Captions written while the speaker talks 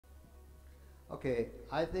Okay,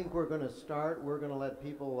 I think we're going to start. We're going to let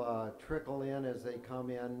people trickle in as they come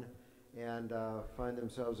in and find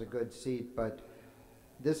themselves a good seat. But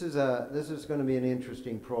this is going to be an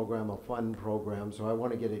interesting program, a fun program. So I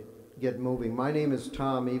want to get moving. My name is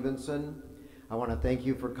Tom Evenson. I want to thank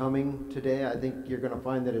you for coming today. I think you're going to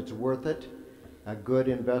find that it's worth it, a good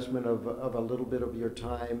investment of a little bit of your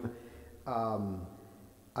time. Um,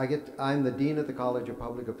 I'm the Dean of the College of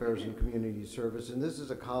Public Affairs and Community Service, and this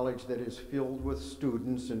is a college that is filled with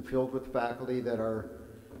students and filled with faculty that are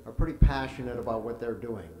pretty passionate about what they're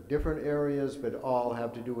doing. Different areas, but all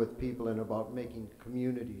have to do with people and about making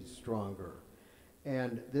communities stronger.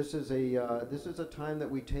 And this is a time that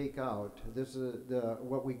we take out. This is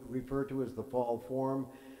what we refer to as the fall form.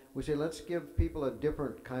 We say, let's give people a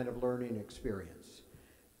different kind of learning experience.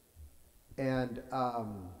 And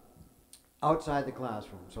outside the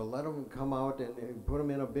classroom. So let them come out and put them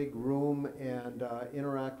in a big room and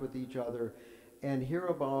interact with each other and hear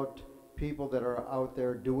about people that are out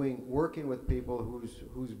there working with people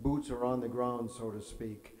whose boots are on the ground, so to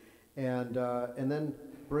speak. And then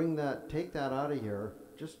take that out of here,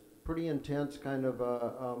 just pretty intense kind of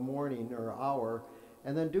a morning or hour,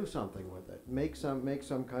 and then do something with it. Make some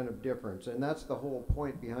kind of difference. And that's the whole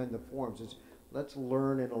point behind the forums is let's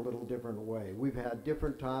learn in a little different way. We've had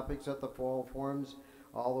different topics at the fall forums,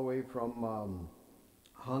 all the way from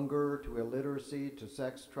hunger to illiteracy to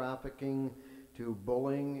sex trafficking to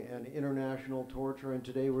bullying and international torture. And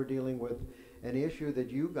today we're dealing with an issue that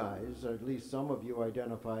you guys, or at least some of you,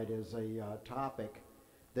 identified as a topic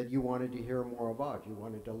that you wanted to hear more about. You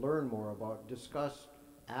wanted to learn more about, discuss,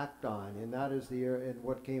 act on, and that is and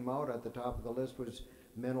what came out at the top of the list was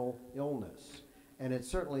mental illness. And it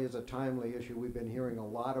certainly is a timely issue. We've been hearing a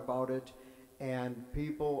lot about it, and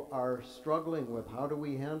people are struggling with how do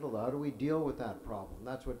we handle that? How do we deal with that problem?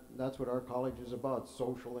 That's what our college is about,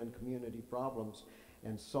 social and community problems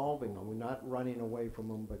and solving them. We're not running away from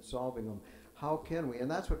them, but solving them. How can we?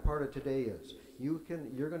 And that's what part of today is. You're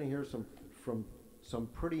going to hear from some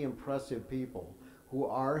pretty impressive people who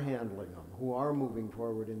are handling them, who are moving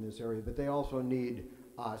forward in this area, but they also need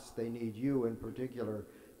us. They need you in particular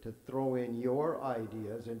to throw in your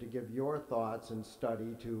ideas and to give your thoughts and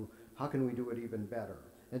study to how can we do it even better.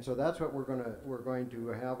 And so that's what we're going to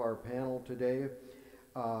have our panel today,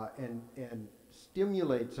 and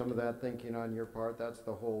stimulate some of that thinking on your part. That's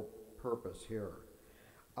the whole purpose here.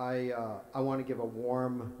 I want to give a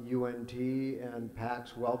warm UNT and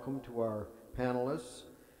PACS welcome to our panelists.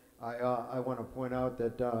 I want to point out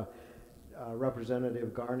that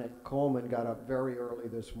Representative Garnet Coleman got up very early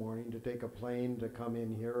this morning to take a plane to come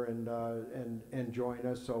in here and join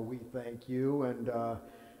us. So we thank you and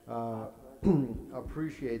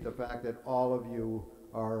appreciate the fact that all of you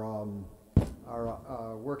are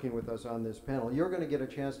working with us on this panel. You're going to get a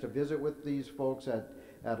chance to visit with these folks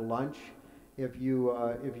at lunch if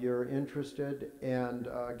you're interested and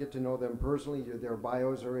get to know them personally. Their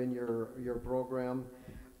bios are in your program.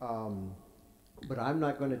 But I'm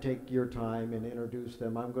not going to take your time and introduce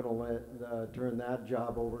them. I'm going to turn that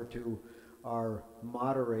job over to our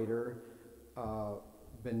moderator,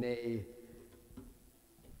 Benet.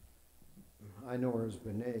 I know her as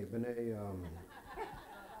Benet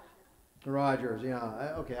Rogers.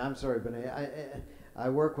 Yeah. Okay. I'm sorry, Benet. I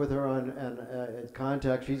work with her on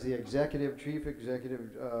Contact. She's the chief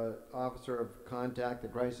executive officer of Contact, the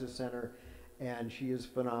Crisis Center. And she is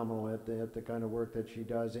phenomenal at the kind of work that she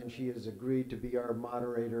does. And she has agreed to be our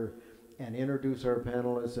moderator and introduce our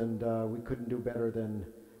panelists. And we couldn't do better than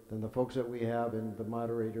the folks that we have and the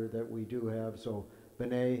moderator that we do have. So,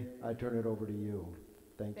 Benet, I turn it over to you.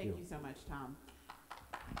 Thank you. Thank you so much, Tom.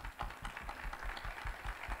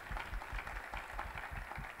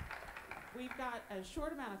 We've got a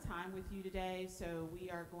short amount of time with you today, so we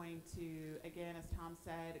are going to, again, as Tom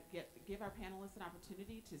said, give our panelists an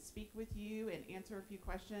opportunity to speak with you and answer a few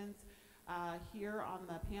questions here on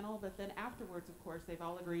the panel. But then afterwards, of course, they've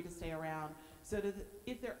all agreed to stay around. So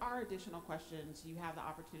if there are additional questions, you have the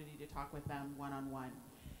opportunity to talk with them one-on-one.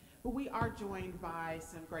 But we are joined by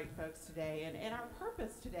some great folks today, and our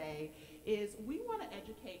purpose today is we want to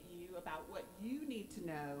educate you about what you need to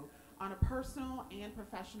know on a personal and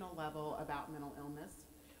professional level about mental illness.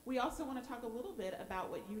 We also want to talk a little bit about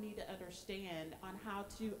what you need to understand on how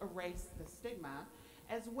to erase the stigma,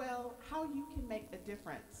 as well how you can make a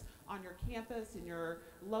difference on your campus, in your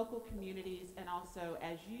local communities, and also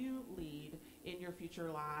as you lead in your future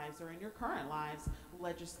lives or in your current lives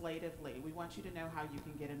legislatively. We want you to know how you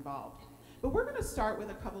can get involved. But we're going to start with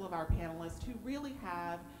a couple of our panelists who really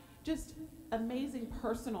have just amazing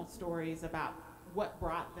personal stories about what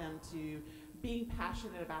brought them to being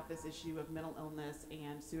passionate about this issue of mental illness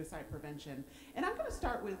and suicide prevention. And I'm going to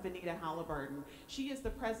start with Vanita Halliburton. She is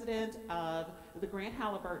the president of the Grant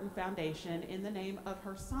Halliburton Foundation in the name of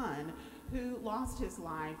her son, who lost his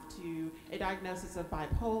life to a diagnosis of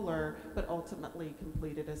bipolar, but ultimately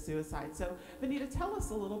completed a suicide. So Vanita, tell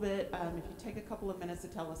us a little bit, if you take a couple of minutes to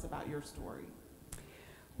tell us about your story.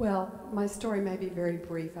 Well, my story may be very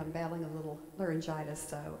brief. I'm battling a little laryngitis,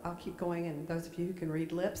 so I'll keep going, and those of you who can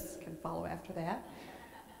read lips can follow after that.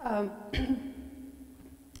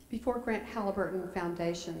 Before Grant Halliburton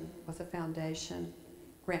Foundation was a foundation,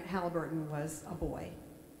 Grant Halliburton was a boy.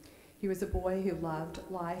 He was a boy who loved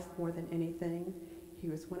life more than anything. He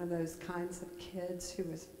was one of those kinds of kids who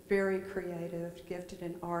was very creative, gifted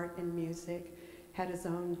in art and music, had his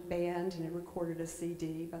own band, and had recorded a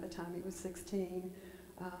CD by the time he was 16.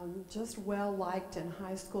 Just well liked in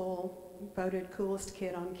high school, voted coolest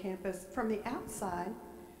kid on campus. From the outside,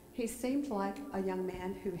 he seemed like a young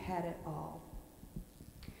man who had it all.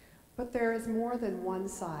 But there is more than one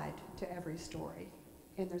side to every story,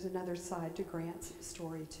 and there's another side to Grant's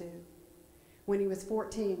story too. When he was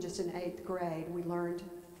 14, just in 8th grade, we learned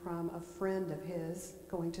from a friend of his,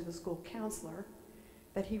 going to the school counselor,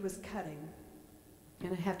 that he was cutting.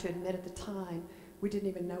 And I have to admit, at the time, we didn't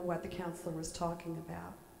even know what the counselor was talking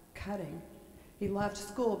about. Cutting. He loved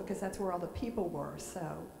school because that's where all the people were,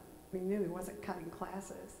 so we knew he wasn't cutting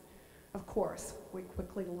classes. Of course, we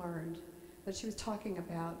quickly learned that she was talking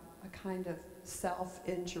about a kind of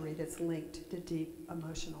self-injury that's linked to deep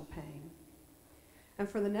emotional pain. And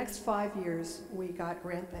for the next 5 years, we got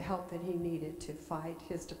Grant the help that he needed to fight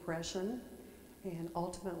his depression and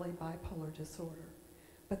ultimately bipolar disorder.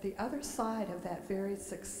 But the other side of that very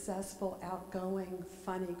successful, outgoing,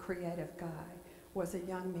 funny, creative guy was a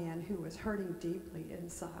young man who was hurting deeply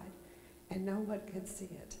inside, and no one could see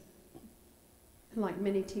it. And like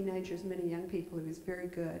many teenagers, many young people, he was very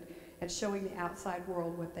good at showing the outside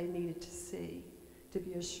world what they needed to see to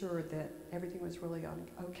be assured that everything was really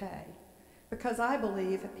okay. Because I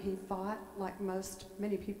believe he thought, like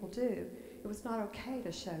many people do, it was not okay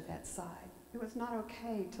to show that side. It was not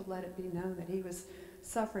okay to let it be known that he was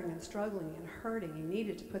suffering and struggling and hurting. He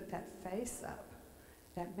needed to put that face up,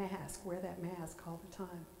 that mask, wear that mask all the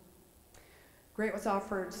time. Grant was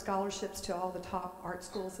offered scholarships to all the top art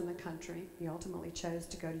schools in the country. He ultimately chose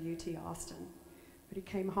to go to UT Austin. But he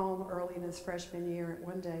came home early in his freshman year and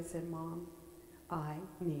one day said, "Mom, I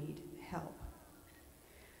need help."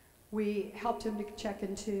 We helped him to check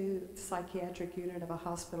into the psychiatric unit of a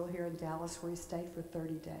hospital here in Dallas where he stayed for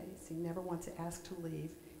 30 days. He never once asked to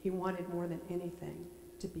leave. He wanted more than anything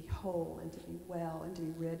to be whole and to be well and to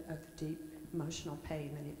be rid of the deep emotional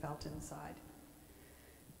pain that he felt inside.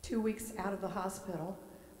 2 weeks out of the hospital,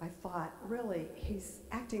 I thought, really, he's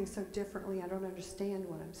acting so differently. I don't understand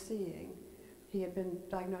what I'm seeing. He had been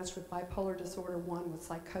diagnosed with bipolar disorder 1 with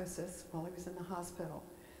psychosis while he was in the hospital.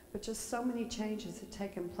 But just so many changes had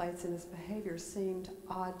taken place and his behavior seemed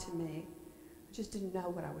odd to me. I just didn't know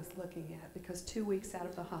what I was looking at because 2 weeks out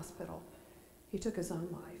of the hospital, he took his own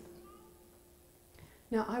life.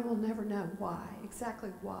 Now, I will never know why,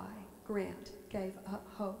 exactly why, Grant gave up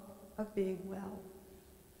hope of being well.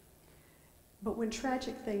 But when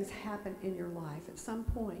tragic things happen in your life, at some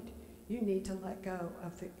point, you need to let go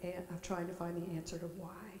of trying to find the answer to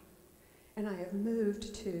why. And I have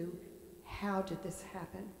moved to, how did this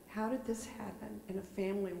happen? How did this happen in a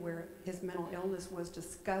family where his mental illness was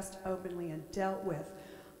discussed openly and dealt with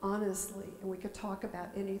honestly, and we could talk about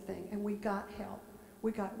anything, and we got help.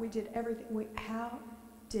 We did everything. How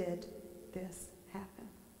did this happen?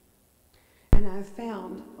 And I've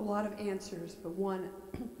found a lot of answers, but one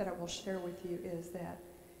that I will share with you is that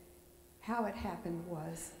how it happened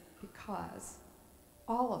was because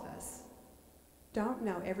all of us don't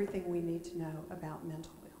know everything we need to know about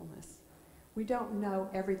mental illness. We don't know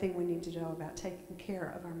everything we need to know about taking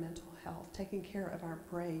care of our mental health, taking care of our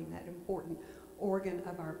brain, that important organ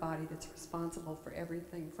of our body that's responsible for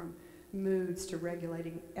everything from moods to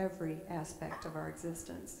regulating every aspect of our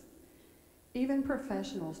existence. Even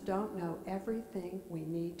professionals don't know everything we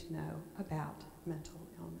need to know about mental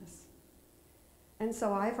illness. And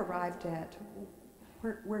so I've arrived at,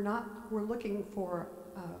 we're looking for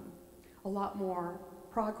a lot more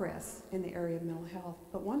progress in the area of mental health,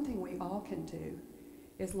 but one thing we all can do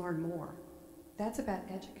is learn more. That's about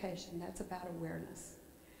education, that's about awareness.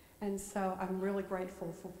 And so I'm really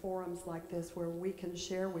grateful for forums like this where we can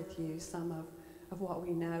share with you some of what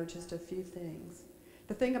we know, just a few things.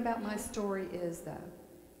 The thing about my story is, though,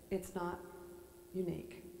 it's not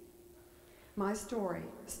unique. My story,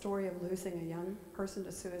 the story of losing a young person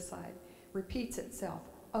to suicide, repeats itself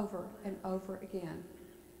over and over again.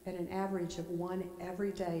 at an average of one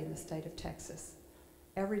every day in the state of Texas.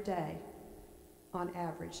 Every day, on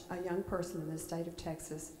average, a young person in the state of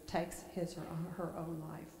Texas takes his or her own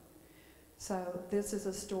life. So this is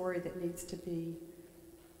a story that needs to be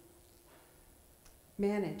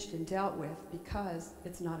managed and dealt with because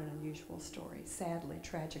it's not an unusual story. Sadly,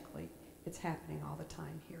 tragically, it's happening all the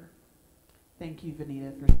time here. Thank you,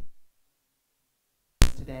 Vanita, for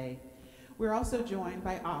today. We're also joined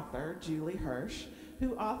by author Julie Hirsch,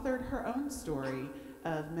 who authored her own story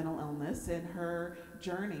of mental illness and her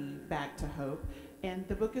journey back to hope. And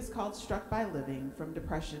the book is called Struck by Living, From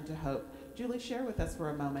Depression to Hope. Julie, share with us for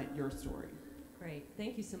a moment your story. Great.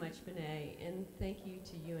 Thank you so much, Benet, and thank you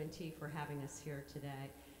to UNT for having us here today.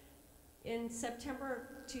 In September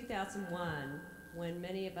 2001, when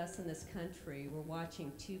many of us in this country were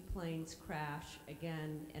watching two planes crash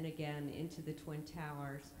again and again into the Twin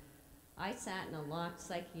Towers, I sat in a locked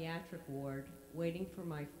psychiatric ward waiting for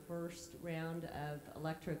my first round of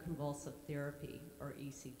electroconvulsive therapy, or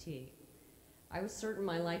ECT. I was certain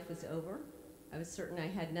my life was over. I was certain I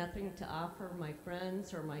had nothing to offer my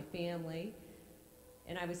friends or my family.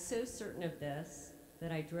 And I was so certain of this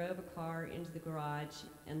that I drove a car into the garage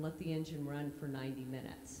and let the engine run for 90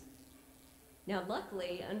 minutes. Now,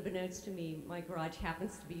 luckily, unbeknownst to me, my garage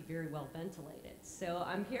happens to be very well ventilated. So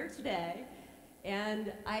I'm here today,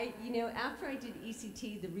 and after I did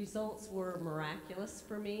ECT, the results were miraculous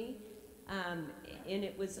for me. And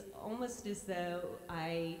it was almost as though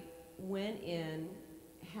I went in,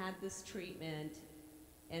 had this treatment,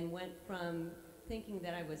 and went from thinking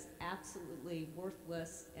that I was absolutely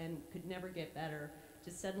worthless and could never get better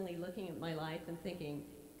to suddenly looking at my life and thinking,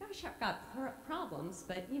 gosh, I've got problems,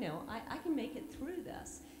 but I can make it through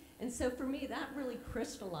this. And so for me, that really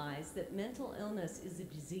crystallized that mental illness is a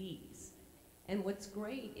disease. And what's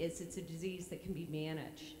great is it's a disease that can be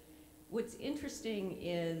managed. What's interesting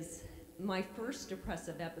is my first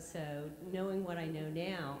depressive episode, knowing what I know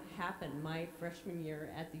now, happened my freshman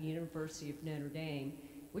year at the University of Notre Dame,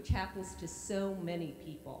 which happens to so many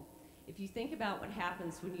people. If you think about what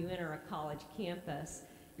happens when you enter a college campus,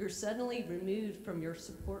 you're suddenly removed from your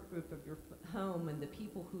support group of your home and the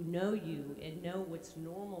people who know you and know what's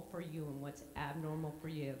normal for you and what's abnormal for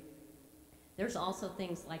you. There's also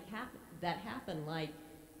things like that happen, like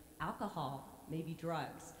alcohol, maybe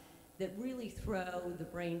drugs, that really throw the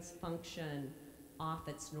brain's function off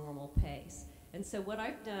its normal pace. And so what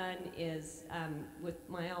I've done is, with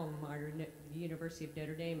my alma mater, the University of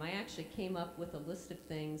Notre Dame, I actually came up with a list of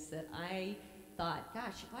things that I thought,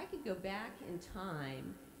 gosh, if I could go back in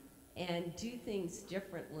time and do things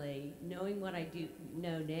differently, knowing what I do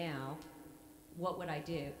know now, what would I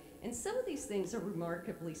do? And some of these things are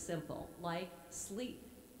remarkably simple, like sleep.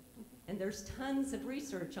 And there's tons of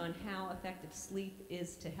research on how effective sleep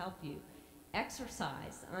is to help you.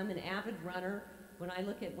 Exercise. I'm an avid runner. When I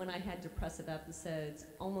look at when I had depressive episodes,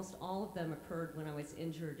 almost all of them occurred when I was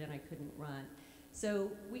injured and I couldn't run.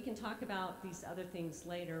 So we can talk about these other things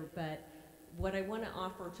later, but what I want to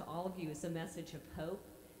offer to all of you is a message of hope,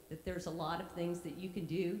 that there's a lot of things that you can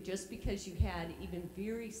do just because you had even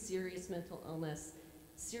very serious mental illness,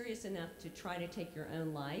 serious enough to try to take your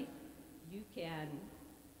own life. You can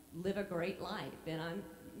live a great life, and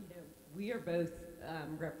we are both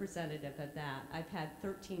representative of that. I've had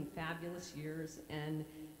 13 fabulous years and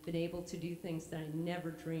been able to do things that I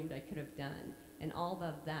never dreamed I could have done, and all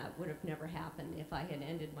of that would have never happened if I had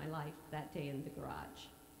ended my life that day in the garage.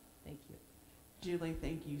 Thank you. Julie,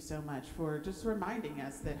 thank you so much for just reminding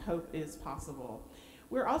us that hope is possible.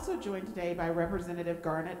 We're also joined today by Representative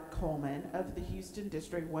Garnet Coleman of the Houston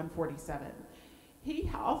District 147.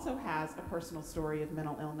 He also has a personal story of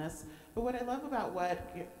mental illness, but what I love about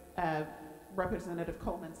what Representative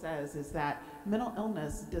Coleman says is that mental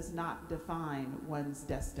illness does not define one's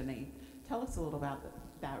destiny. Tell us a little about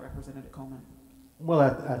that, Representative Coleman. Well,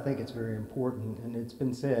 I think it's very important, and it's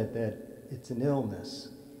been said that it's an illness.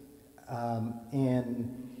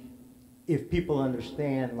 And if people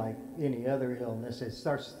understand, like any other illness, it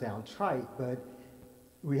starts to sound trite, but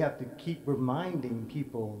we have to keep reminding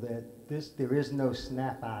people that there is no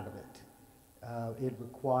snap out of it. It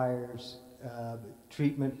requires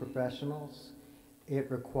treatment professionals.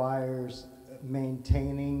 It requires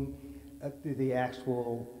maintaining the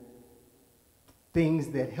actual things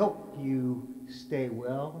that help you stay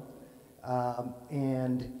well,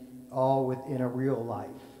 and all within a real life.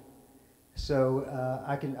 So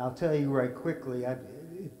I'll tell you right quickly, I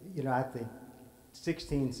think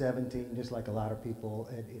 16, 17, just like a lot of people,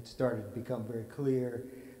 it started to become very clear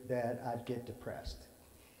that I'd get depressed.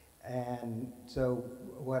 And so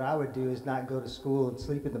what I would do is not go to school and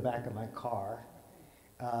sleep in the back of my car.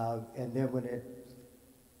 And then when it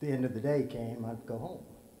the end of the day came, I'd go home.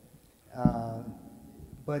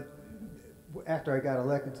 But after I got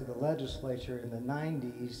elected to the legislature in the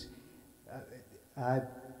 90s, I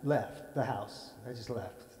left the house. I just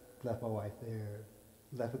left my wife there,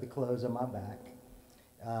 left with the clothes on my back,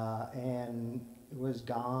 and was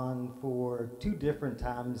gone for 2 different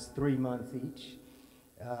times, 3 months each,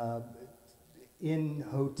 in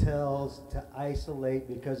hotels to isolate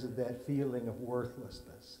because of that feeling of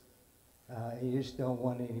worthlessness. You just don't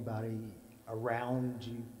want anybody around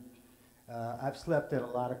you. I've slept in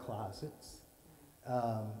a lot of closets,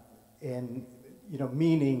 and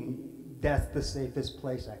meaning that's the safest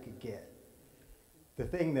place I could get. The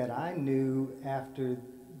thing that I knew after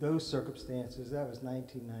those circumstances, that was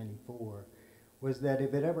 1994, was that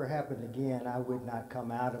if it ever happened again, I would not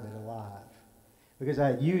come out of it alive. Because I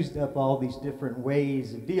had used up all these different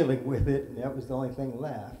ways of dealing with it, and that was the only thing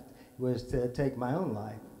left, was to take my own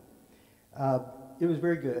life. It was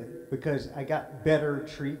very good because I got better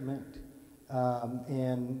treatment,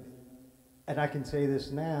 and I can say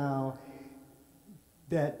this now,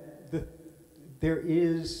 that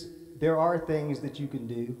there are things that you can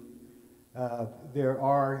do. There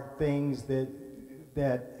are things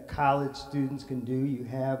that college students can do. You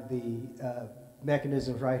have the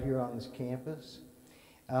mechanisms right here on this campus.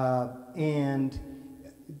 And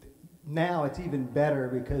now it's even better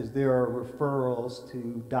because there are referrals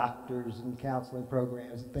to doctors and counseling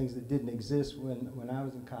programs and things that didn't exist when I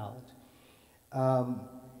was in college.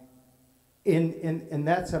 And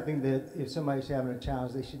that's something that if somebody's having a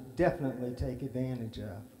challenge, they should definitely take advantage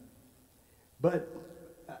of. But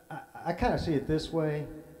I kind of see it this way.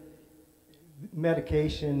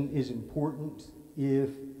 Medication is important if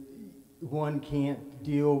one can't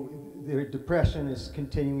deal, their depression is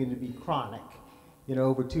continuing to be chronic,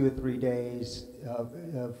 over 2 or 3 days of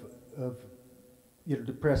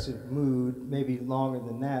depressive mood, maybe longer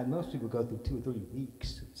than that. Most people go through 2 or 3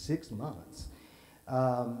 weeks, 6 months.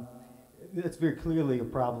 That's very clearly a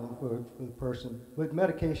problem for the person, but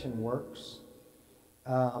medication works.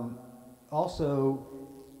 Also,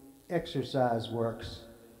 exercise works.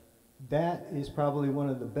 That is probably one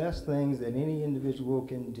of the best things that any individual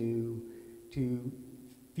can do to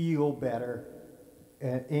feel better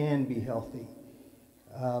and be healthy.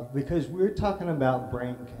 Because we're talking about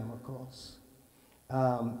brain chemicals.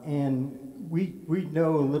 And we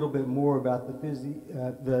know a little bit more about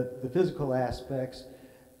the physical aspects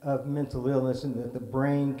of mental illness, and that the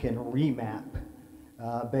brain can remap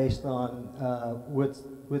based on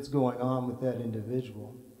what's going on with that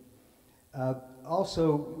individual.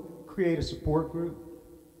 Also, create a support group,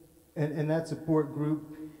 and that support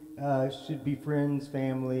group should be friends,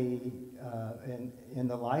 family, and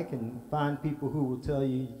the like, and find people who will tell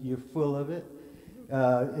you you're full of it,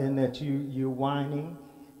 and that you're whining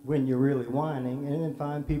when you're really whining, and then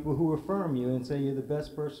find people who affirm you and say you're the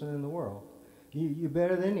best person in the world. You're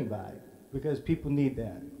better than anybody, because people need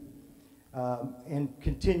that. And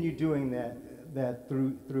continue doing that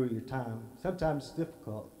through your time. Sometimes it's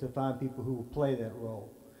difficult to find people who will play that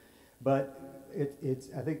role, but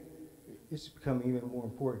I think it's become even more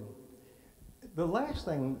important. The last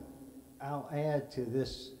thing I'll add to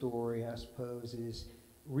this story, I suppose, is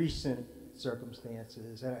recent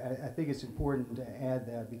circumstances. I think it's important to add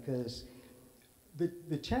that because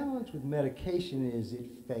the challenge with medication is it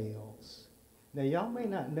fails. Now, y'all may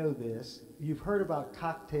not know this. You've heard about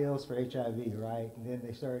cocktails for HIV, right? And then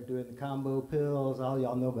they started doing the combo pills. All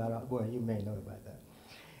y'all know about it. Well, you may know about that.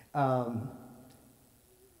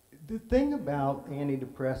 The thing about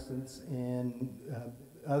antidepressants and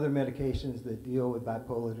other medications that deal with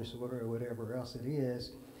bipolar disorder or whatever else it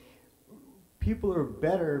is, people are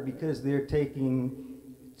better because they're taking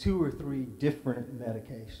 2 or 3 different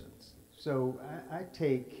medications. So I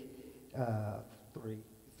take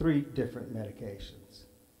 3 different medications,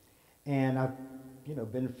 and I've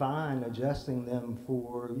been fine adjusting them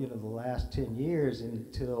for the last 10 years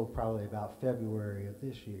until probably about February of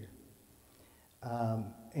this year,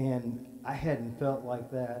 and I hadn't felt like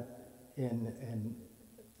that in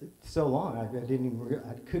so long. I didn't even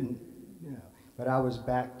I couldn't, but I was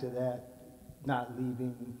back to that, not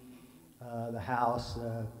leaving the house.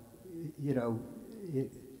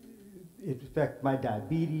 It affected my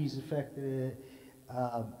diabetes, affected it.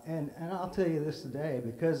 And I'll tell you this today,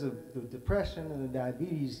 because of the depression and the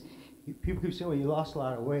diabetes, people keep saying, well, you lost a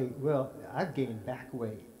lot of weight. Well, I've gained back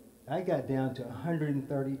weight. I got down to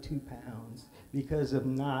 132 pounds because of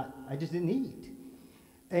I just didn't eat.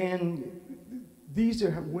 And these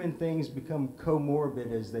are when things become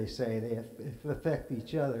comorbid, as they say. They affect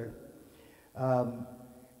each other.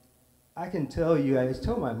 I can tell you, I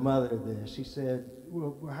told my mother this. She said,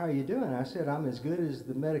 well, how are you doing? I said, I'm as good as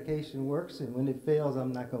the medication works, and when it fails,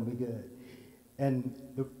 I'm not going to be good. And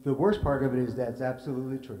the worst part of it is that's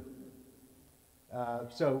absolutely true.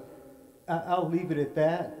 So I'll leave it at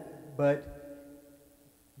that, but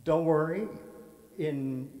don't worry.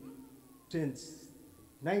 Since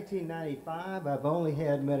 1995, I've only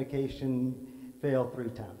had medication fail 3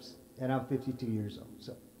 times, and I'm 52 years old.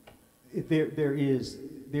 So there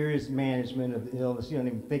is management of the illness. You don't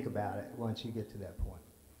even think about it once you get to that point.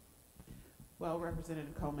 Well,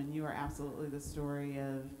 Representative Coleman, you are absolutely the story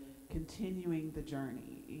of continuing the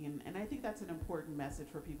journey. And I think that's an important message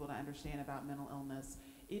for people to understand about mental illness.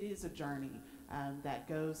 It is a journey that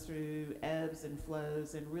goes through ebbs and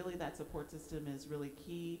flows, and really that support system is really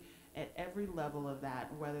key at every level of that,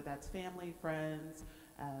 whether that's family, friends,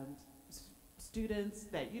 students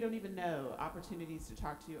that you don't even know, opportunities to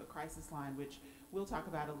talk to, a crisis line, which we'll talk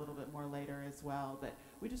about a little bit more later as well. But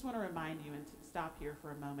we just want to remind you and to stop here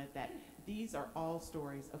for a moment that these are all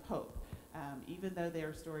stories of hope. Even though they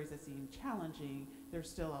are stories that seem challenging, they're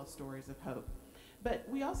still all stories of hope. But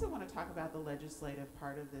we also want to talk about the legislative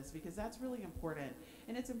part of this, because that's really important.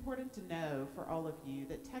 And it's important to know for all of you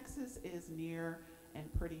that Texas is near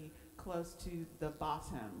and pretty close to the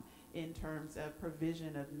bottom in terms of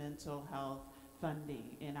provision of mental health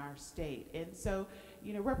funding in our state. And so,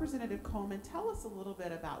 Representative Coleman, tell us a little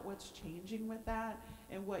bit about what's changing with that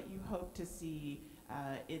and what you hope to see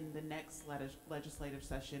in the next legislative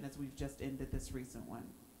session as we've just ended this recent one.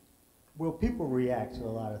 Well, people react to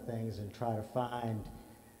a lot of things and try to find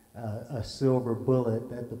a silver bullet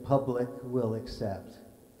that the public will accept.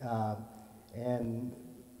 And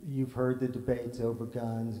you've heard the debates over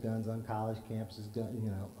guns on college campuses,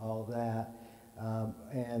 all of that.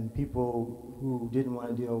 And people who didn't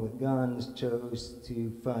want to deal with guns chose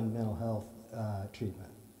to fund mental health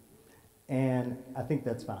treatment. And I think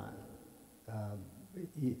that's fine.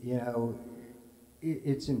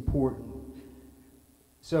 It's important.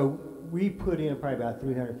 So we put in probably about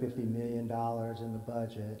 $350 million in the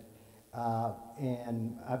budget,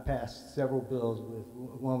 and I passed several bills,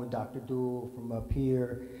 one with Dr. Dool from up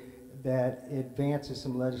here, that advances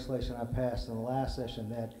some legislation I passed in the last session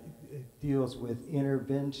that deals with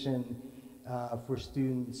intervention for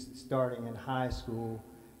students starting in high school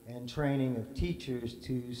and training of teachers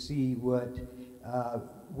to see what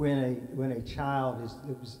when a child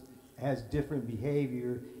has different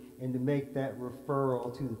behavior, and to make that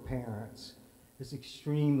referral to the parents is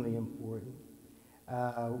extremely important.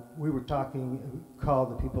 We were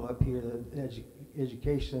called the people up here, the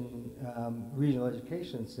Regional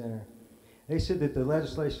Education Center. They said that the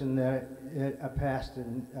legislation that I passed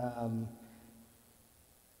in,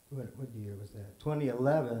 what year was that?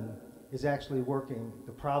 2011 is actually working.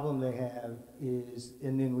 The problem they have is,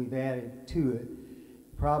 and then we've added to it,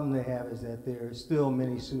 the problem they have is that there are still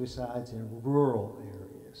many suicides in rural areas.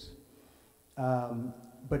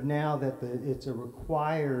 But now that it's a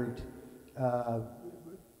required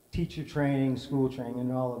teacher training, school training,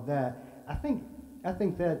 and all of that, I think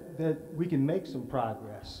that we can make some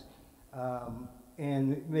progress,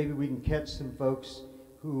 and maybe we can catch some folks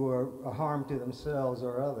who are a harm to themselves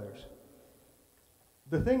or others.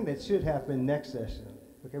 The thing that should happen next session,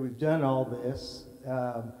 okay, we've done all this.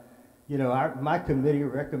 My committee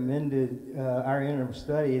recommended our interim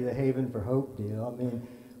study, the Haven for Hope deal. I mean,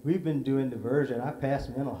 we've been doing diversion. I passed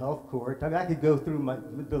mental health court. I mean, I could go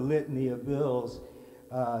through the litany of bills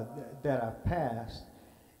that I've passed.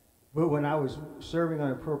 But when I was serving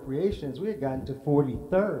on appropriations, we had gotten to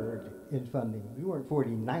 43rd in funding. We weren't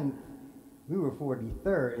 49th. We were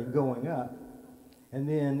 43rd and going up. And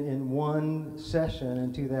then in one session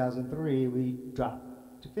in 2003, we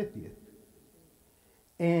dropped to 50th.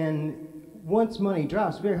 And once money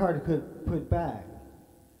drops, it's very hard to put back.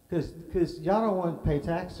 Because y'all don't want to pay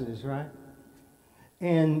taxes, right?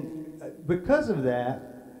 And because of that,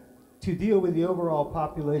 to deal with the overall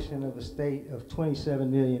population of a state of 27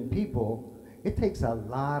 million people, it takes a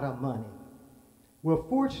lot of money. Well,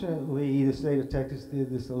 fortunately, the state of Texas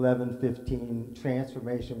did this 1115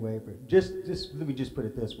 transformation waiver. Let me just put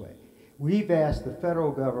it this way. We've asked the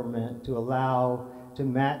federal government to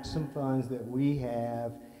match some funds that we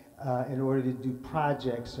have in order to do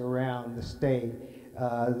projects around the state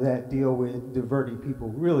that deal with diverting people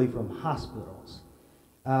really from hospitals.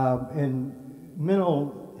 And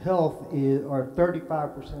mental health are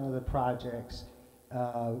 35% of the projects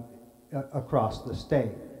across the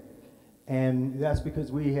state. And that's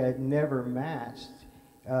because we had never matched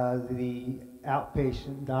the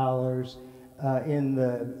outpatient dollars in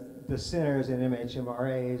the centers and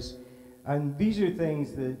MHMRAs. And these are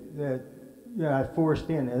things that yeah, I forced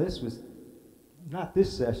in. Now, this was not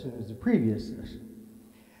this session, it was the previous session.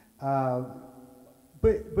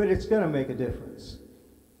 But it's going to make a difference.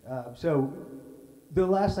 So the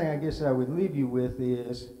last thing I guess I would leave you with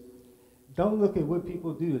is, don't look at what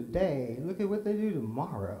people do today, look at what they do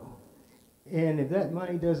tomorrow. And if that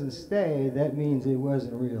money doesn't stay, that means it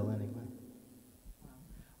wasn't real anyway.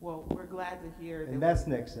 Well, we're glad to hear that. And that's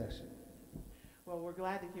next session. Well, we're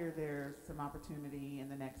glad to hear there's some opportunity in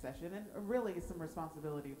the next session, and really some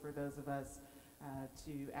responsibility for those of us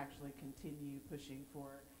to actually continue pushing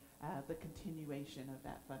for the continuation of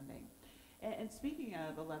that funding. And speaking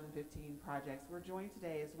of 1115 projects, we're joined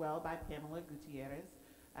today as well by Pamela Gutierrez,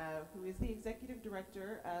 who is the Executive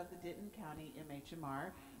Director of the Denton County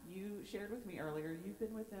MHMR. You shared with me earlier, you've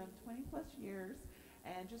been with them 20 plus years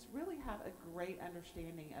and just really have a great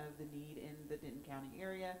understanding of the need in the Denton County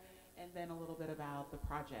area, and then a little bit about the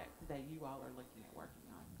project that you all are looking at working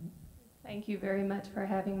on. Thank you very much for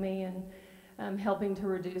having me and helping to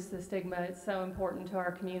reduce the stigma. It's so important to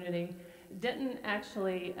our community. Denton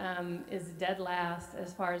actually is dead last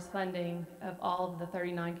as far as funding of all of the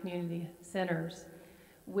 39 community centers.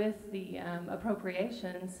 With the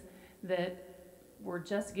appropriations that were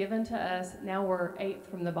just given to us, now we're 8th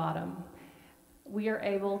from the bottom. We are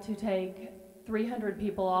able to take 300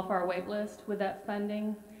 people off our wait list with that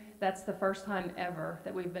funding. That's the first time ever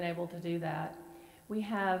that we've been able to do that. We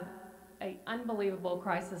have an unbelievable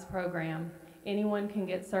crisis program. Anyone can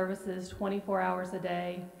get services 24 hours a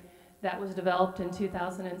day. That was developed in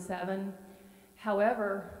 2007.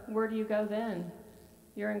 However, where do you go then?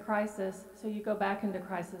 You're in crisis, so you go back into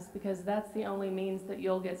crisis because that's the only means that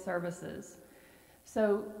you'll get services.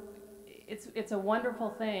 So it's a wonderful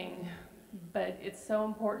thing, but it's so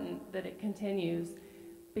important that it continues,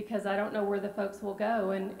 because I don't know where the folks will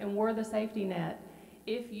go, and we're the safety net.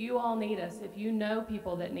 If you all need us, if you know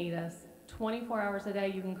people that need us, 24 hours a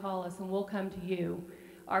day you can call us and we'll come to you.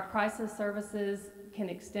 Our crisis services can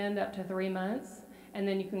extend up to 3 months, and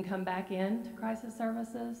then you can come back in to crisis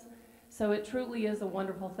services. So it truly is a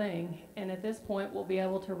wonderful thing, and at this point we'll be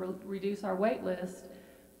able to reduce our wait list,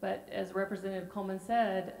 but as Representative Coleman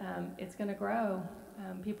said, it's going to grow.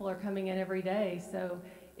 People are coming in every day, so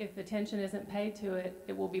if attention isn't paid to it,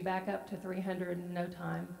 it will be back up to 300 in no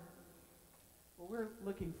time. Well, we're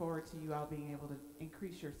looking forward to you all being able to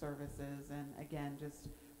increase your services, and again, just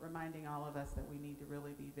reminding all of us that we need to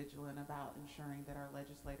really be vigilant about ensuring that our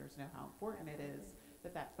legislators know how important it is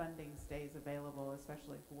that that funding stays available,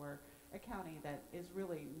 especially for a county that is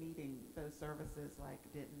really needing those services like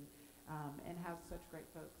Denton, and have such great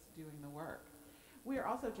folks doing the work. We are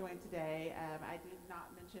also joined today, I did not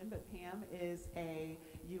mention, but Pam is a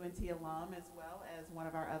UNT alum as well as one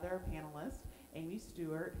of our other panelists, Amy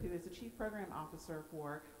Stewart, who is the Chief Program Officer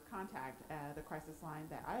for Contact, the crisis line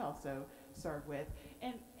that I also serve with.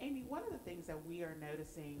 And Amy, one of the things that we are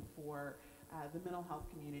noticing for the mental health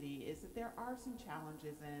community is that there are some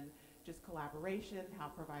challenges in just collaboration, how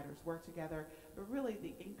providers work together, but really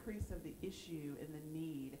the increase of the issue and the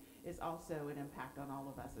need is also an impact on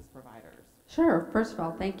all of us as providers. Sure. First of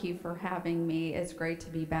all, thank you for having me. It's great to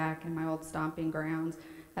be back in my old stomping grounds.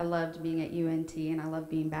 I loved being at UNT, and I love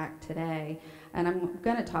being back today. And I'm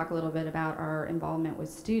going to talk a little bit about our involvement with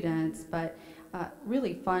students, but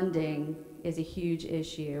really funding is a huge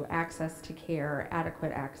issue. Access to care,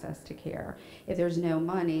 adequate access to care. If there's no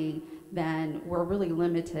money, then we're really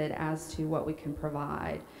limited as to what we can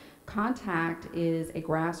provide. Contact is a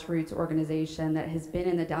grassroots organization that has been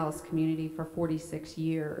in the Dallas community for 46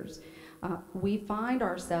 years. We find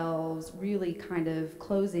ourselves really kind of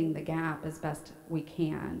closing the gap as best we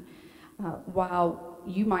can. While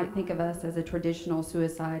you might think of us as a traditional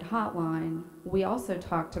suicide hotline, we also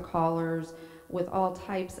talk to callers with all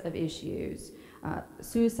types of issues.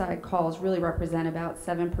 Suicide calls really represent about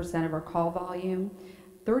 7% of our call volume.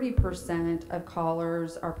 30% of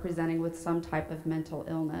callers are presenting with some type of mental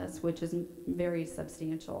illness, which is very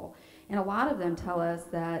substantial. And a lot of them tell us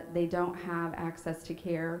that they don't have access to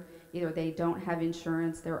care. Either they don't have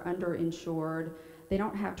insurance, they're underinsured, they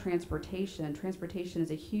don't have transportation. Transportation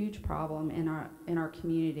is a huge problem in our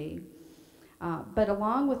community. But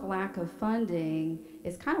along with lack of funding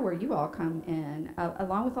is kind of where you all come in.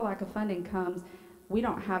 Along with the lack of funding comes, we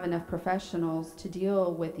don't have enough professionals to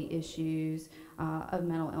deal with the issues of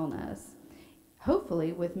mental illness.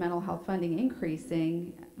 Hopefully, with mental health funding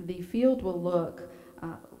increasing, the field will look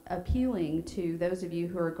appealing to those of you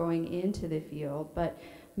who are going into the field, but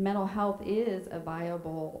mental health is a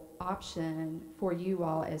viable option for you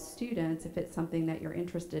all as students if it's something that you're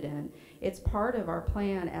interested in. It's part of our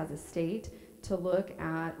plan as a state to look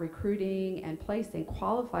at recruiting and placing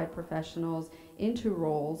qualified professionals into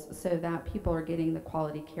roles so that people are getting the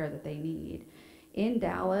quality care that they need. In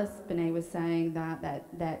Dallas, Benet was saying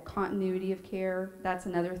that continuity of care, that's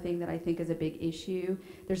another thing that I think is a big issue.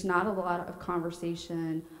 There's not a lot of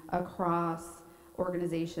conversation across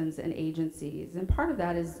organizations and agencies, and part of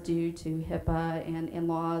that is due to HIPAA and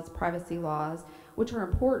laws, privacy laws, which are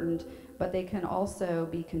important, but they can also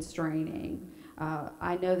be constraining.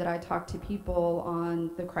 I know that I talk to people on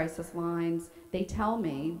the crisis lines. They tell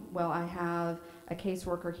me, well, I have a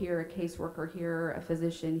caseworker here, a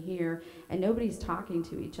physician here, and nobody's talking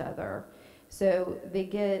to each other. So they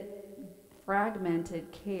get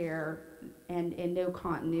fragmented care and no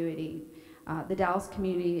continuity. The Dallas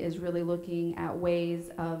community is really looking at ways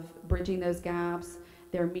of bridging those gaps.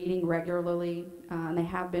 They're meeting regularly, and they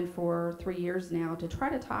have been for 3 years now, to try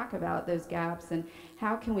to talk about those gaps and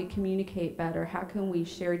how can we communicate better, how can we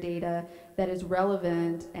share data that is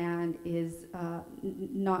relevant and is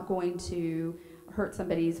not going to hurt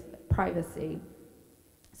somebody's privacy.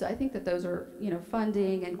 So I think that those are,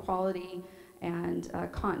 funding and quality and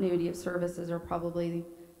continuity of services are probably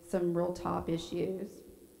some real top issues.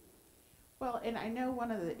 Well, and I know one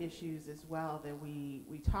of the issues as well that we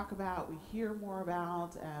talk about, we hear more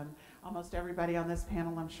about, almost everybody on this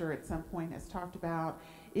panel, I'm sure at some point has talked about,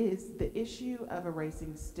 is the issue of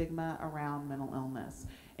erasing stigma around mental illness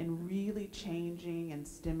and really changing and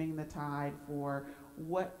stemming the tide for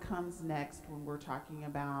what comes next when we're talking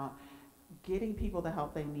about getting people the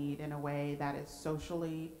help they need in a way that is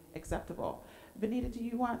socially acceptable. Benita, do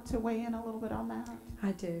you want to weigh in a little bit on that?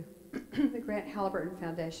 I do. The Grant Halliburton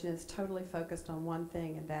Foundation is totally focused on one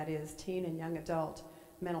thing, and that is teen and young adult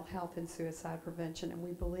mental health and suicide prevention. And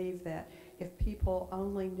we believe that if people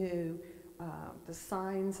only knew the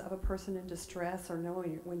signs of a person in distress, or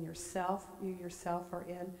knowing when you yourself are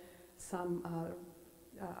in some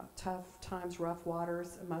tough times, rough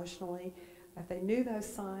waters emotionally, if they knew those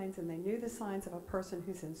signs and they knew the signs of a person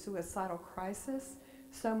who's in suicidal crisis,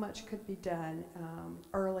 so much could be done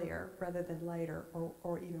earlier rather than later,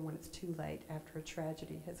 or even when it's too late after a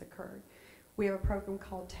tragedy has occurred. We have a program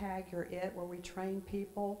called Tag Your It, where we train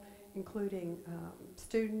people, including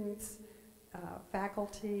students,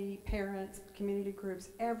 faculty, parents, community groups.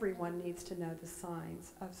 Everyone needs to know the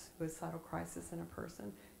signs of suicidal crisis in a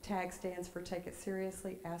person. TAG stands for Take It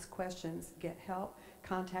Seriously, Ask Questions, Get Help.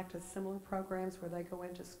 Contact us, similar programs where they go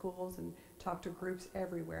into schools and talk to groups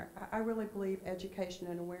everywhere. I really believe education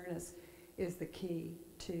and awareness is the key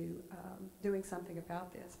to doing something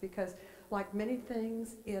about this, because like many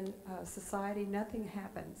things in society, nothing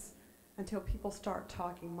happens until people start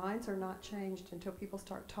talking. Minds are not changed until people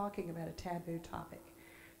start talking about a taboo topic.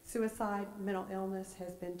 Suicide, mental illness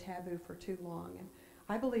has been taboo for too long, and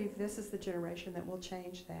I believe this is the generation that will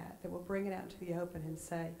change that will bring it out to the open and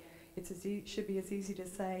say, it should be as easy to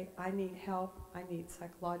say, I need help, I need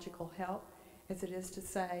psychological help, as it is to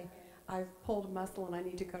say, I've pulled a muscle and I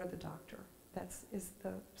need to go to the doctor. That is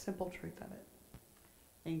the simple truth of it.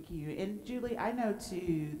 Thank you. And Julie, I know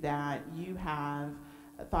too that you have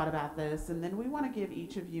thought about this, and then we want to give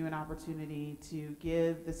each of you an opportunity to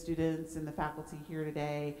give the students and the faculty here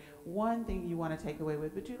today one thing you want to take away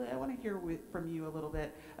with. But Julie, I want to hear from you a little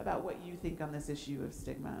bit about what you think on this issue of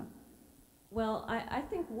stigma. Well, I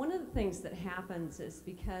think one of the things that happens is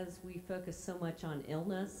because we focus so much on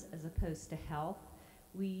illness as opposed to health,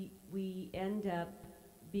 we end up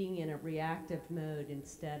being in a reactive mode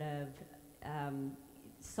instead of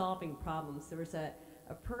solving problems. There was a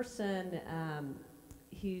person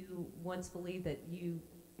who once believed that you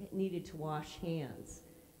needed to wash hands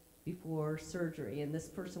before surgery, and this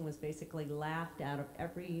person was basically laughed out of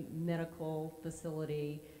every medical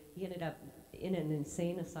facility. He ended up in an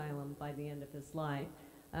insane asylum by the end of his life.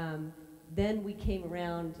 Then we came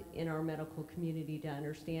around in our medical community to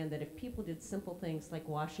understand that if people did simple things like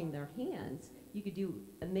washing their hands, you could do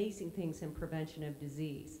amazing things in prevention of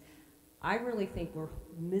disease. I really think we're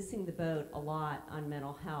missing the boat a lot on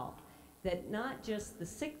mental health, that not just the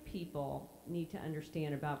sick people need to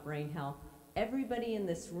understand about brain health, everybody in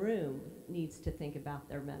this room needs to think about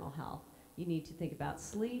their mental health. You need to think about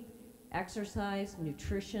sleep, exercise,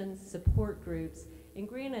 nutrition, support groups, and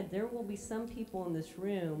granted, there will be some people in this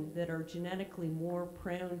room that are genetically more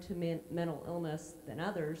prone to mental illness than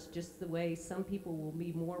others, just the way some people will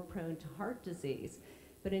be more prone to heart disease.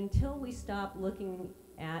 But until we stop looking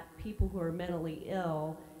at people who are mentally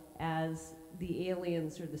ill as the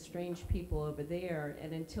aliens or the strange people over there,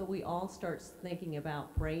 and until we all start thinking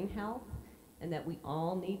about brain health and that we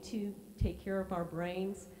all need to take care of our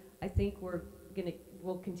brains, I think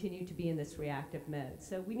we'll continue to be in this reactive mode.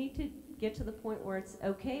 So we need to get to the point where it's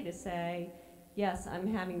okay to say, yes, I'm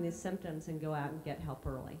having these symptoms, and go out and get help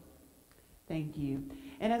early. Thank you.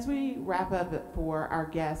 And as we wrap up for our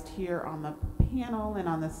guest here on the panel and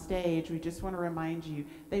on the stage, we just want to remind you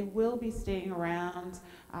they will be staying around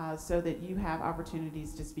so that you have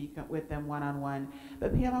opportunities to speak with them one-on-one.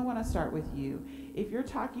 But Pam, I want to start with you. If you're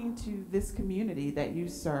talking to this community that you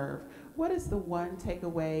serve, what is the one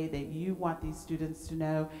takeaway that you want these students to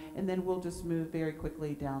know? And then we'll just move very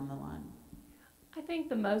quickly down the line. I think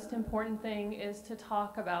the most important thing is to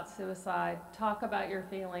talk about suicide, talk about your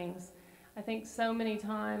feelings. I think so many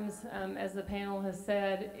times, as the panel has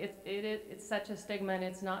said, it's such a stigma and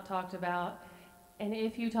it's not talked about. And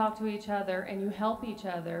if you talk to each other and you help each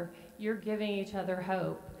other, you're giving each other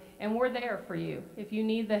hope. And we're there for you. If you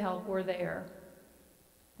need the help, we're there.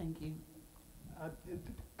 Thank you. A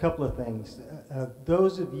couple of things.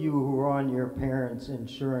 Those of you who are on your parents'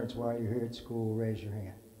 insurance while you're here at school, raise your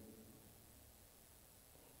hand.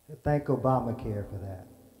 Thank Obamacare for that.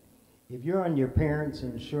 If you're on your parents'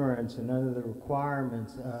 insurance and under the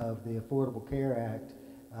requirements of the Affordable Care Act,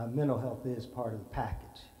 mental health is part of the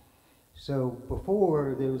package. So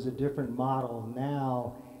before, there was a different model.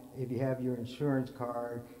 Now, if you have your insurance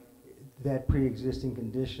card, that pre-existing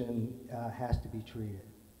condition has to be treated.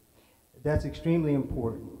 That's extremely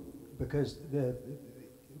important because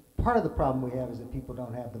part of the problem we have is that people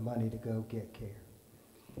don't have the money to go get care.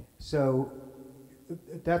 So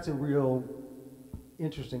that's a real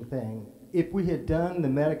interesting thing. If we had done the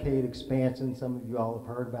Medicaid expansion, some of you all have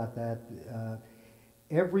heard about that,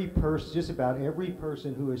 just about every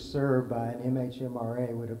person who is served by an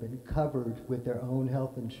MHMRA would have been covered with their own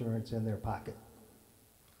health insurance in their pocket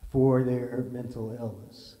for their mental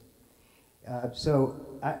illness.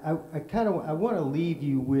 So I want to leave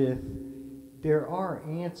you with, there are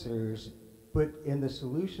answers, and the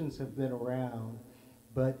solutions have been around,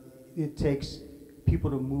 but it takes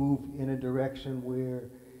people to move in a direction where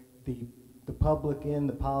the public and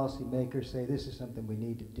the policymakers say this is something we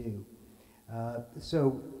need to do.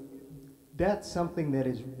 So that's something that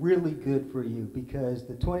is really good for you because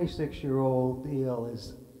the 26-year-old deal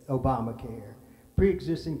is Obamacare.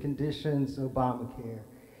 Pre-existing conditions, Obamacare.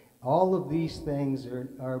 All of these things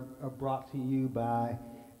are brought to you by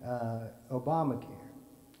Obamacare.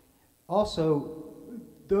 Also,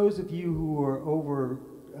 those of you who are over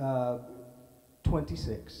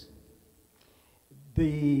 26,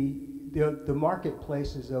 the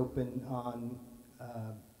marketplace is open on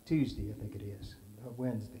Tuesday, I think it is, or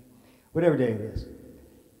Wednesday, whatever day it is.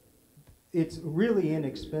 It's really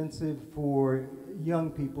inexpensive for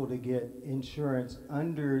young people to get insurance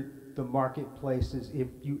under the marketplaces if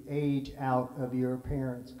you age out of your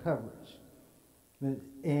parents' coverage.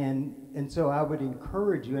 And so I would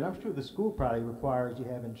encourage you, and I'm sure the school probably requires you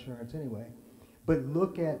have insurance anyway, but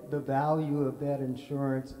look at the value of that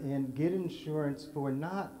insurance and get insurance for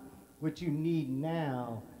not what you need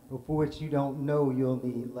now, but for what you don't know you'll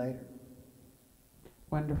need later.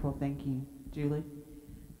 Wonderful, thank you. Julie?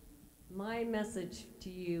 My message to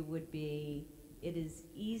you would be, it is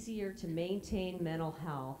easier to maintain mental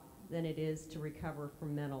health than it is to recover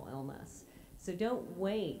from mental illness. So don't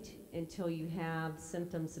wait until you have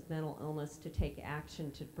symptoms of mental illness to take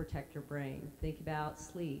action to protect your brain. Think about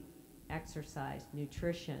sleep, exercise,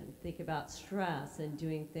 nutrition. Think about stress and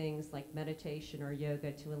doing things like meditation or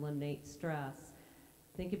yoga to eliminate stress.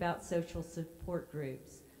 Think about social support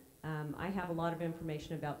groups. I have a lot of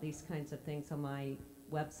information about these kinds of things on my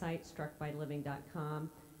website,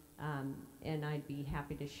 struckbyliving.com, and I'd be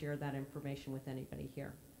happy to share that information with anybody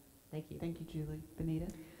here. Thank you. Thank you, Julie. Benita?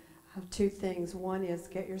 I have two things. One is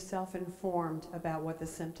get yourself informed about what the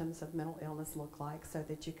symptoms of mental illness look like so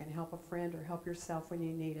that you can help a friend or help yourself when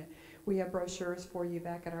you need it. We have brochures for you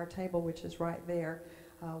back at our table, which is right there.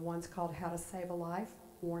 One's called How to Save a Life,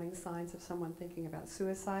 warning signs of someone thinking about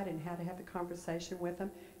suicide and how to have the conversation with them,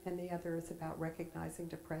 and the other is about recognizing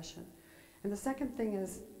depression. And the second thing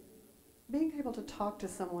is being able to talk to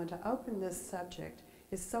someone to open this subject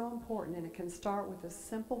is so important, and it can start with a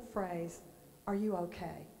simple phrase, "Are you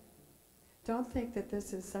okay?" Don't think that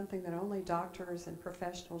this is something that only doctors and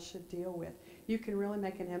professionals should deal with. You can really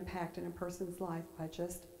make an impact in a person's life by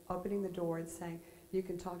just opening the door and saying, "You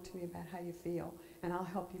can talk to me about how you feel, and I'll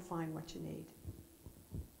help you find what you need."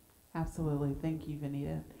 Absolutely. Thank you,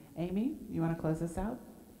 Benita. Amy, you want to close this out?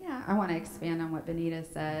 Yeah, I want to expand on what Benita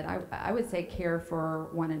said. I would say care for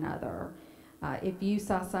one another. If you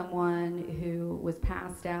saw someone who was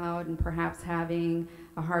passed out and perhaps having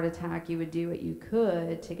a heart attack, you would do what you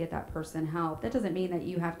could to get that person help. That doesn't mean that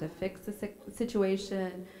you have to fix the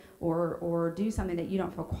situation or do something that you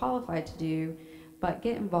don't feel qualified to do, but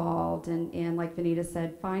get involved and like Vanita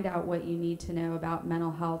said, find out what you need to know about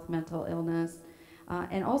mental health, mental illness,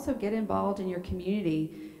 and also get involved in your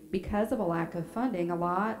community. Because of a lack of funding, a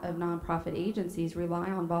lot of nonprofit agencies rely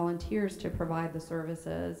on volunteers to provide the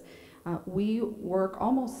services. We work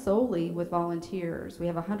almost solely with volunteers. We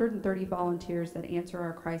have 130 volunteers that answer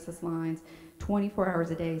our crisis lines 24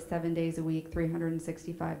 hours a day, 7 days a week,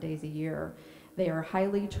 365 days a year. They are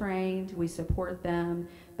highly trained, we support them,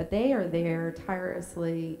 but they are there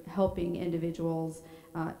tirelessly helping individuals,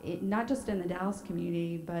 not just in the Dallas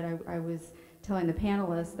community, but I was telling the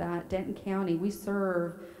panelists that Denton County, we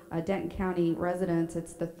serve Denton County residents.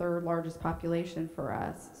 It's the third largest population for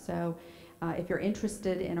us. So if you're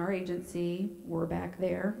interested in our agency, we're back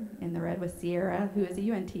there in the red with Sierra, who is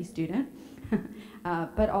a UNT student,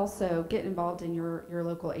 but also get involved in your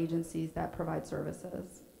local agencies that provide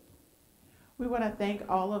services. We want to thank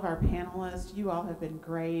all of our panelists. You all have been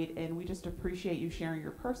great, and we just appreciate you sharing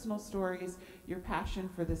your personal stories, your passion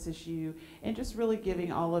for this issue, and just really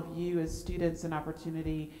giving all of you as students an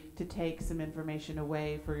opportunity to take some information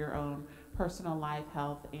away for your own personal life,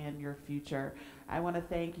 health, and your future. I want to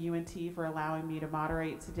thank UNT for allowing me to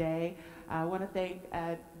moderate today. I want to thank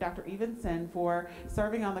Dr. Evenson for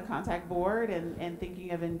serving on the contact board and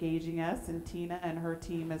thinking of engaging us, and Tina and her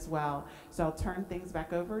team as well. So I'll turn things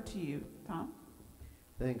back over to you, Tom.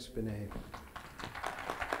 Thanks, Benet.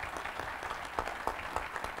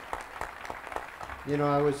 You know,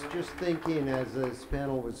 I was just thinking as this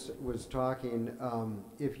panel was talking,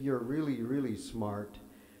 if you're really, really smart,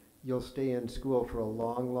 you'll stay in school for a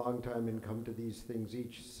long, long time and come to these things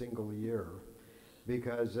each single year,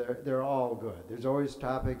 because they're all good. There's always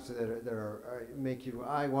topics that make you,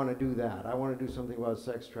 I want to do that. I want to do something about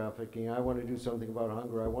sex trafficking. I want to do something about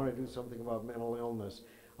hunger. I want to do something about mental illness.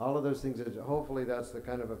 All of those things, hopefully that's the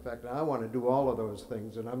kind of effect. And I want to do all of those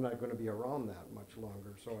things, and I'm not going to be around that much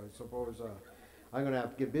longer. So I suppose I'm going to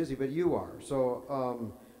have to get busy, but you are.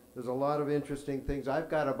 So there's a lot of interesting things. I've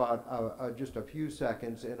got about just a few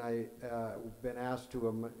seconds, and I've been asked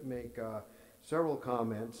to make several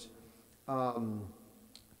comments.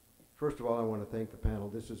 First of all, I want to thank the panel.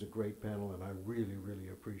 This is a great panel, and I really, really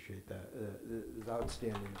appreciate that. It's an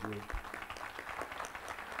outstanding group.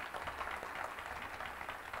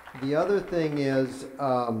 The other thing is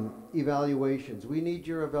evaluations. We need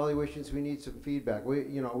your evaluations. We need some feedback.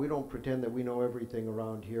 We don't pretend that we know everything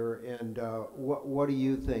around here. And what do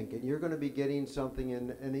you think? And you're going to be getting something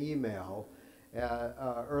in an email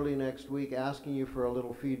early next week, asking you for a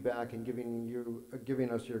little feedback and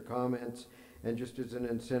giving us your comments. And just as an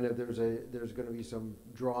incentive, there's going to be some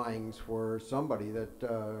drawings for somebody a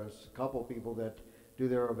couple people that do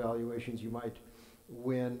their evaluations. You might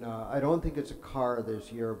win. I don't think it's a car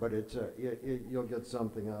this year, but you'll get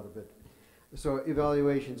something out of it. So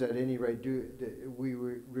evaluations, at any rate, we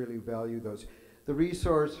really value those. The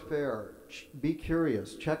resource fair. Be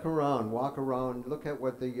curious. Check around. Walk around. Look at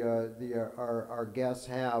what our guests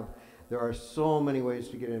have. There are so many ways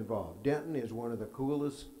to get involved. Denton is one of the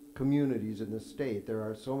coolest communities in the state. There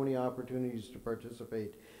are so many opportunities to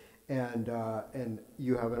participate. And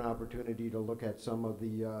you have an opportunity to look at some of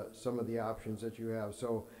the options that you have.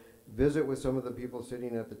 So visit with some of the people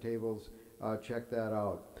sitting at the tables, check that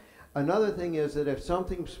out. Another thing is that if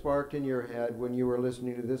something sparked in your head when you were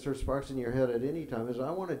listening to this, or sparks in your head at any time, is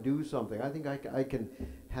I want to do something. I think I can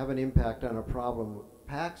have an impact on a problem.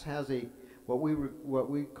 PACS has what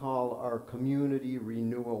we call our Community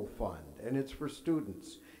Renewal Fund, and it's for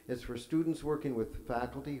students. It's for students working with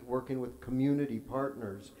faculty, working with community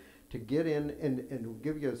partners, to get in and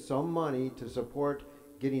give you some money to support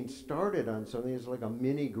getting started on something. It's like a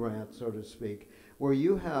mini grant, so to speak, where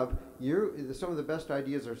you have some of the best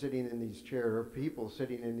ideas are sitting in these chairs, or people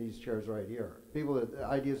sitting in these chairs right here.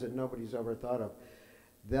 Ideas that nobody's ever thought of.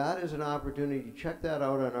 That is an opportunity. Check that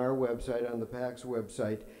out on our website, on the PACS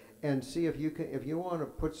website, and see if you want to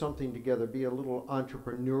put something together, be a little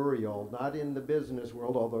entrepreneurial, not in the business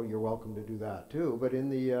world, although you're welcome to do that too, but in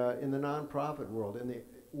the nonprofit world, in the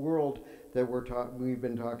world that we've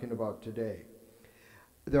been talking about today.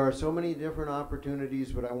 There are so many different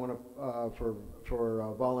opportunities, but I want to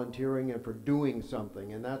for volunteering and for doing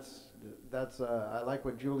something, and that's I like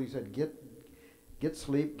what Julie said. Get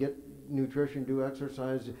sleep, get nutrition, do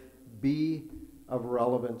exercise, be of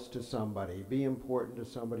relevance to somebody, be important to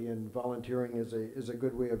somebody, and volunteering is a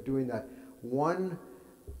good way of doing that. One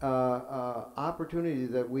opportunity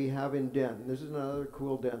that we have in Denton. This is another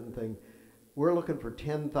cool Denton thing. We're looking for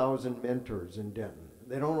 10,000 mentors in Denton.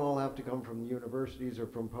 They don't all have to come from universities or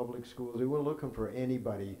from public schools. We're looking for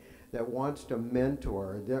anybody that wants to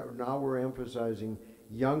mentor. Now we're emphasizing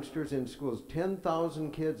youngsters in schools.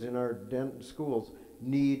 10,000 kids in our Denton schools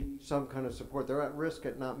need some kind of support. They're at risk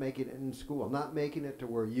at not making it in school, not making it to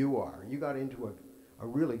where you are. You got into a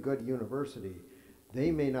really good university.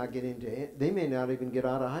 They may not get into it. They may not even get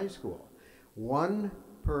out of high school. One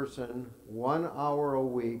person, 1 hour a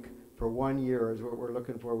week for 1 year is what we're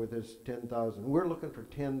looking for with this 10,000. We're looking for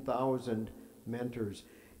 10,000 mentors.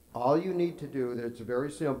 All you need to do, it's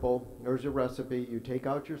very simple. There's a recipe. You take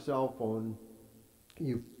out your cell phone,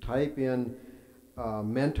 you type in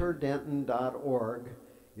mentordenton.org.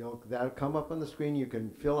 That'll come up on the screen. You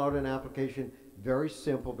can fill out an application. Very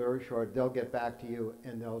simple, very short. They'll get back to you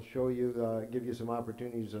and they'll show you, give you some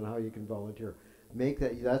opportunities on how you can volunteer.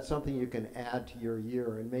 That's something you can add to your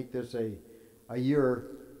year and make this a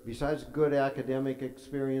year, besides good academic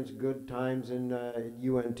experience, good times in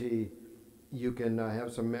UNT, you can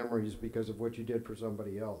have some memories because of what you did for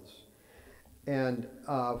somebody else. And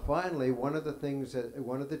finally, one of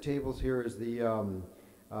the tables here is the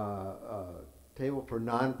table for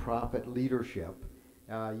nonprofit leadership,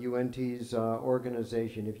 UNT's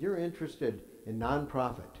organization. If you're interested in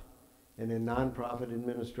nonprofit and in nonprofit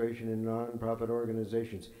administration and nonprofit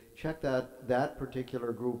organizations, check that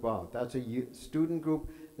particular group out. That's a student group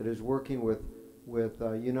that is working with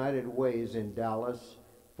United Ways in Dallas,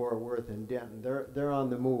 Fort Worth, and Denton. They're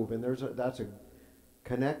on the move, and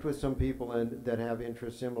connect with some people that have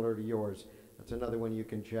interests similar to yours. That's another one you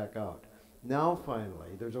can check out. Now,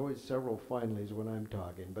 finally, there's always several finallys when I'm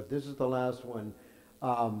talking, but this is the last one.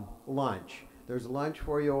 Lunch. There's lunch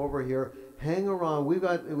for you over here. Hang around.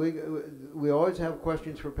 We always have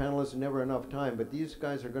questions for panelists and never enough time, but these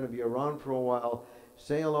guys are going to be around for a while.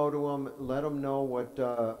 Say hello to them. Let them know what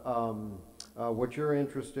you're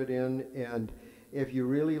interested in, and if you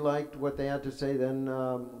really liked what they had to say, then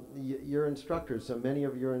your instructors, so many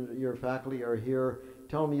of your faculty are here.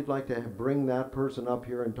 Tell them you'd like to bring that person up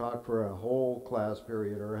here and talk for a whole class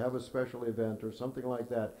period or have a special event or something like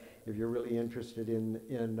that if you're really interested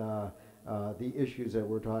in the issues that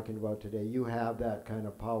we're talking about today. You have that kind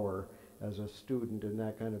of power as a student and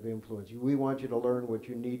that kind of influence. We want you to learn what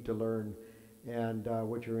you need to learn and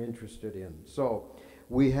what you're interested in. So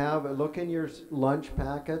we have, look in your lunch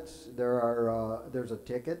packets. There's a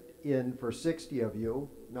ticket in for 60 of you,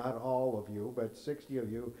 not all of you, but 60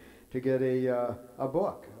 of you, to get a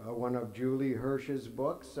book, one of Julie Hirsch's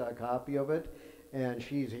books, a copy of it, and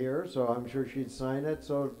she's here, so I'm sure she'd sign it.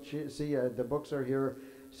 So the books are here.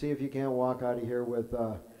 See if you can't walk out of here with.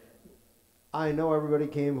 I know everybody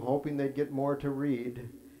came hoping they'd get more to read,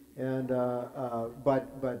 and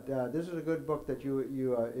but this is a good book that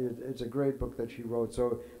it's a great book that she wrote.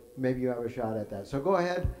 So maybe you have a shot at that. So go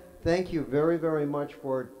ahead. Thank you very, very much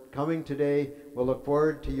for coming today. We'll look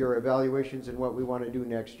forward to your evaluations and what we want to do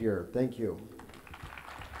next year. Thank you.